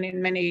time and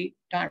in many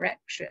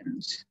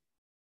directions,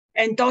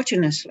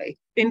 endogenously,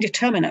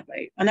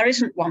 indeterminately, and there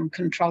isn't one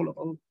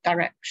controllable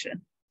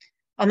direction.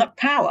 And that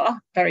power,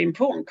 very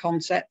important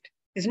concept,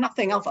 is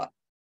nothing other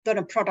than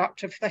a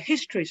product of the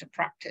histories of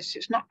practice.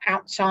 It's not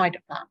outside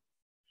of that.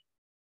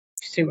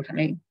 You see what I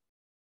mean?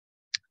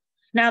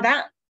 Now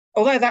that,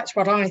 although that's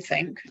what I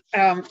think,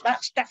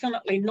 that's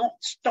definitely not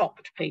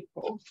stopped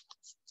people,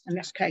 in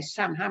this case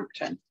Sam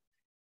Hampton,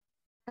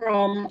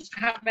 from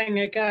having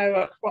a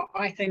go at what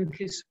I think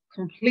is a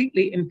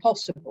completely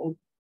impossible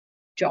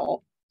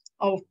job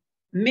of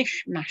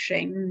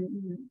mishmashing,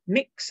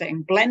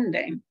 mixing,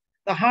 blending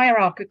the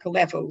hierarchical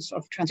levels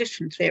of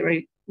transition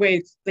theory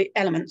with the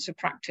elements of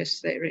practice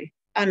theory.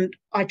 And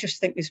I just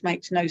think this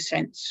makes no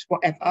sense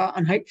whatever.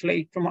 And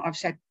hopefully from what I've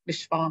said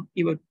this far,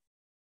 you would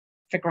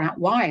figure out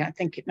why I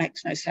think it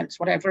makes no sense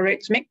whatever.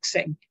 It's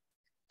mixing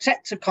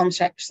sets of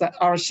concepts that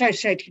are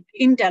associated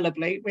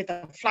indelibly with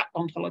a flat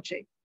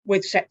ontology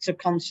with sets of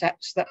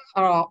concepts that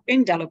are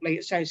indelibly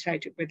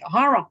associated with a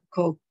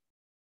hierarchical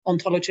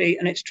ontology,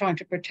 and it's trying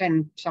to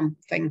pretend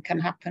something can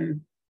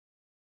happen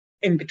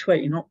in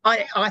between.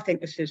 I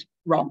think this is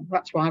wrong.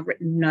 That's why I've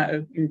written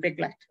no in big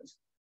letters.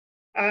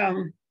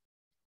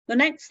 The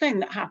next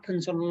thing that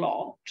happens a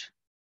lot,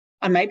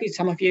 and maybe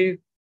some of you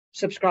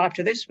subscribe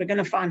to this, we're going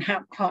to find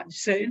out quite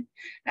soon,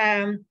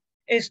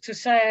 is to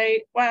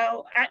say,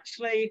 well,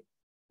 actually,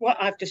 what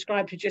I've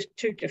described are just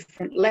two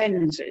different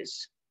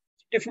lenses,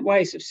 different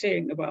ways of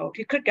seeing the world.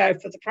 You could go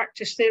for the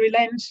practice theory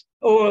lens,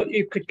 or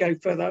you could go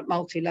for the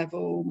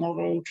multi-level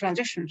model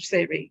transitions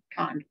theory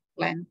kind of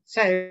lens.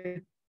 So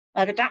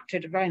I've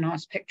adapted a very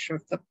nice picture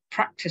of the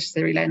practice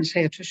theory lens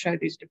here to show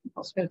these different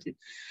possibilities.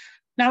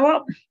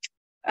 Now,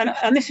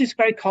 and this is a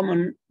very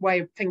common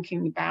way of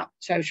thinking about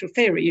social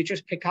theory. You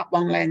just pick up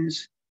one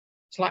lens.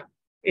 It's like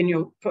in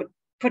your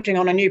putting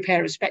on a new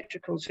pair of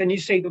spectacles and you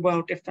see the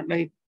world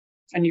differently,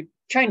 and you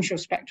change your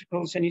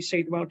spectacles and you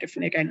see the world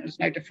differently again. There's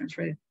no difference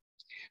really.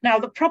 Now,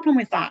 the problem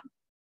with that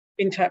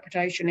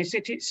interpretation is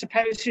that it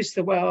supposes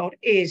the world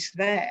is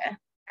there,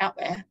 out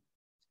there,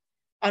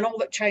 and all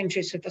that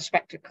changes are the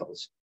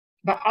spectacles.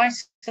 But I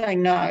say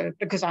no,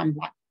 because I'm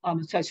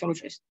a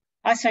sociologist.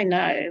 I say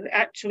no,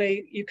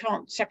 actually, you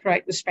can't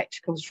separate the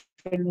spectacles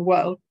from the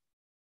world.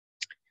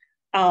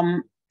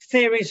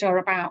 Theories are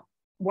about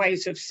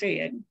ways of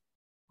seeing.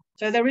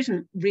 So there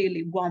isn't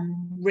really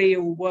one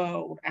real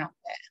world out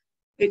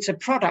there. It's a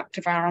product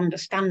of our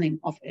understanding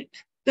of it.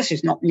 This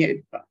is not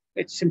new, but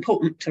it's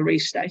important to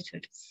restate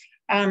it.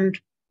 And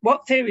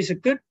what theories are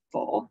good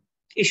for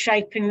is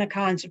shaping the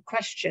kinds of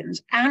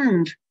questions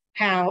and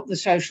how the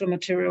social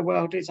material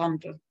world is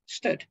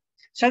understood.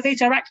 So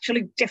these are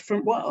actually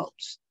different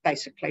worlds,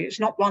 basically. It's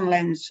not one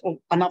lens or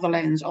another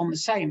lens on the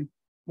same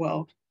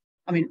world.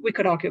 I mean, we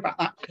could argue about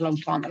that for a long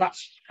time, but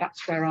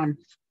that's where I'm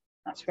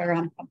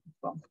coming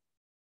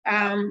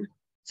from.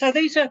 So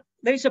these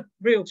are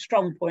real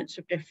strong points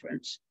of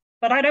difference.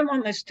 But I don't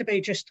want this to be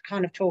just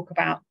kind of talk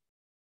about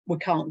we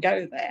can't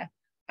go there.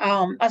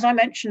 As I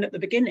mentioned at the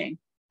beginning,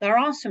 there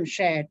are some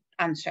shared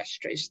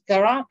ancestries.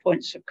 There are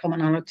points of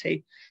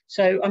commonality.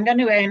 So I'm going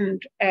to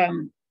end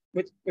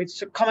with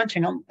some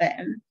commenting on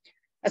them.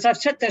 As I've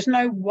said, there's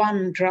no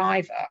one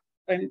driver,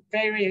 and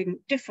varying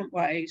different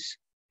ways,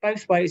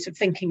 both ways of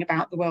thinking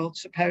about the world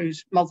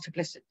suppose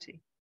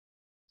multiplicity.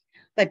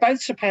 They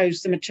both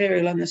suppose the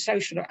material and the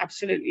social are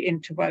absolutely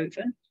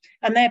interwoven,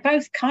 and they're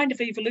both kind of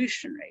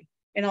evolutionary.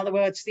 In other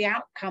words, the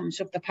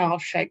outcomes of the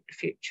past shape the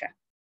future.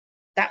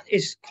 That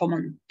is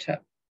common to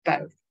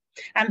both.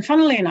 And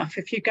funnily enough,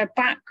 if you go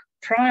back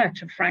prior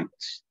to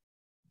Frank's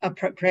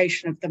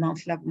appropriation of the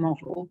multi-level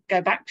model,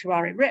 go back to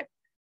Ari Rip,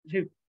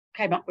 who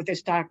came up with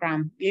this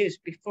diagram years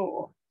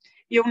before,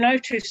 you'll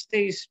notice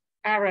these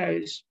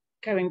arrows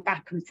going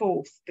back and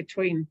forth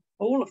between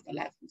all of the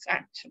levels,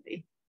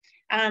 actually.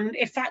 And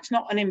if that's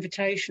not an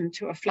invitation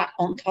to a flat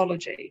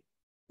ontology,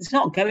 it's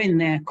not going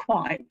there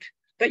quite,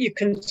 but you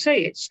can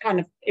see it's kind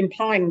of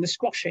implying the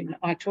squashing that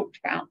I talked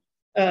about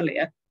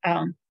earlier,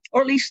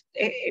 or at least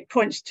it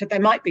points to there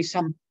might be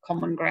some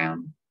common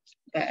ground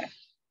there.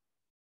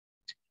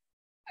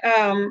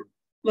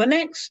 The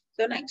next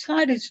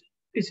slide is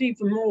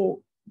even more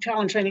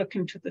challenging,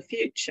 looking to the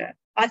future.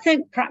 I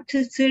think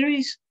practice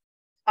theories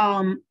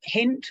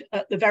hint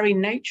at the very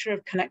nature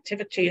of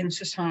connectivity in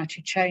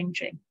society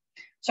changing.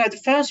 So the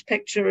first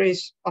picture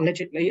is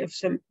allegedly of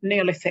some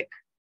Neolithic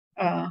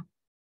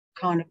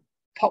kind of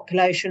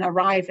population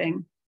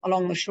arriving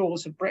along the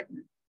shores of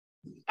Britain.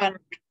 And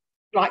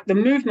like the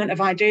movement of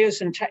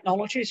ideas and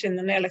technologies in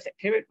the Neolithic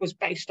period was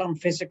based on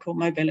physical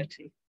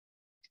mobility.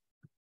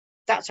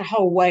 That's a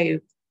whole way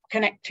of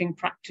connecting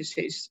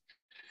practices.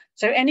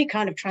 So any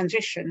kind of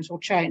transitions or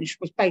change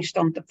was based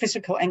on the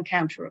physical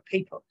encounter of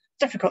people.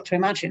 Difficult to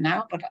imagine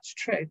now, but that's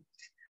true.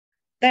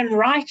 Then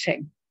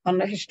writing, and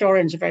the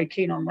historians are very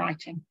keen on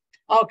writing,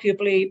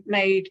 arguably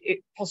made it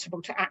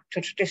possible to act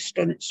at a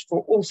distance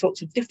for all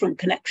sorts of different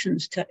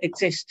connections to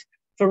exist,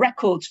 for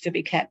records to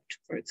be kept,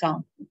 for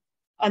example.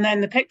 And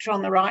then the picture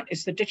on the right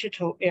is the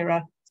digital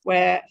era,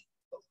 where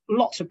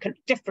lots of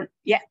different,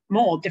 yet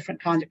more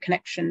different kinds of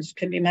connections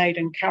can be made.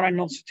 And Karen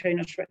Norsetine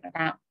has written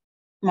about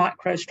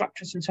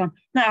microstructures and so on.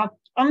 Now,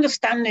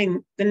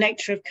 understanding the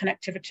nature of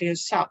connectivity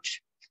as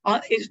such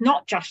is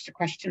not just a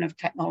question of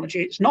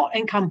technology. It's not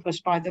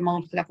encompassed by the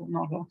multi-level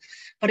model,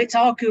 but it's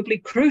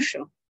arguably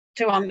crucial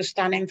to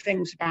understanding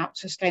things about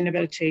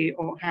sustainability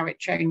or how it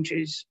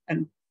changes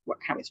and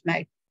how it's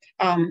made.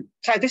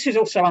 So this is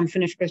also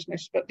unfinished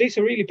business, but these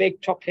are really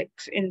big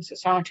topics in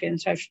society and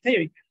social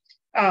theory,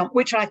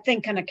 which I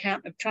think an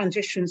account of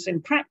transitions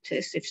in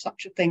practice, if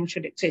such a thing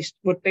should exist,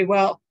 would be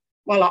well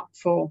up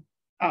for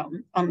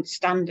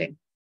understanding.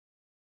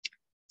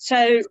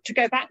 So to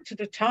go back to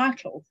the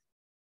title,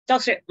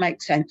 does it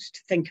make sense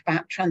to think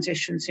about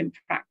transitions in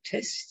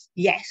practice?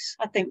 Yes,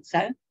 I think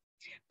so,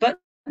 but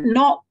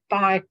not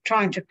by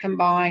trying to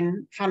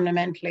combine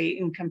fundamentally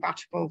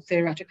incompatible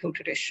theoretical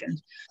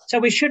traditions. So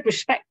we should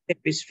respect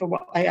theories for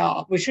what they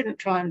are. We shouldn't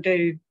try and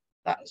do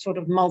that sort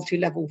of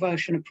multi-level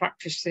version of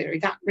practice theory.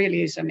 That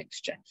really is a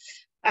mixture.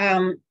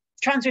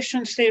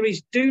 Transitions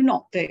theories do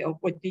not deal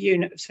with the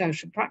unit of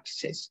social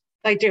practices.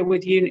 They deal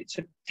with units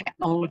of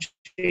technology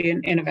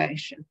and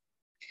innovation.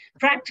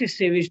 Practice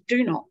theories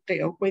do not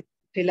deal with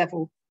the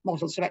level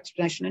models of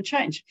explanation and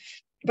change,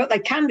 but they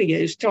can be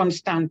used to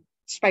understand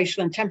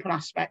spatial and temporal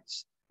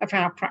aspects of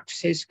how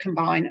practices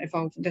combine,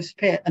 evolve and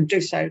disappear, and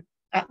do so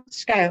at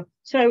scale.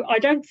 So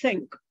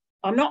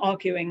I'm not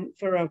arguing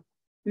for a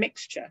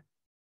mixture,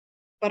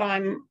 but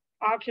I'm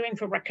arguing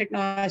for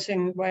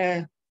recognizing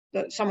where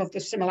some of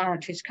the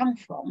similarities come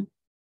from.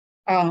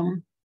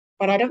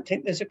 But I don't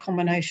think there's a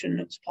combination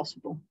that's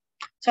possible.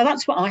 So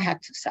that's what I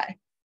had to say.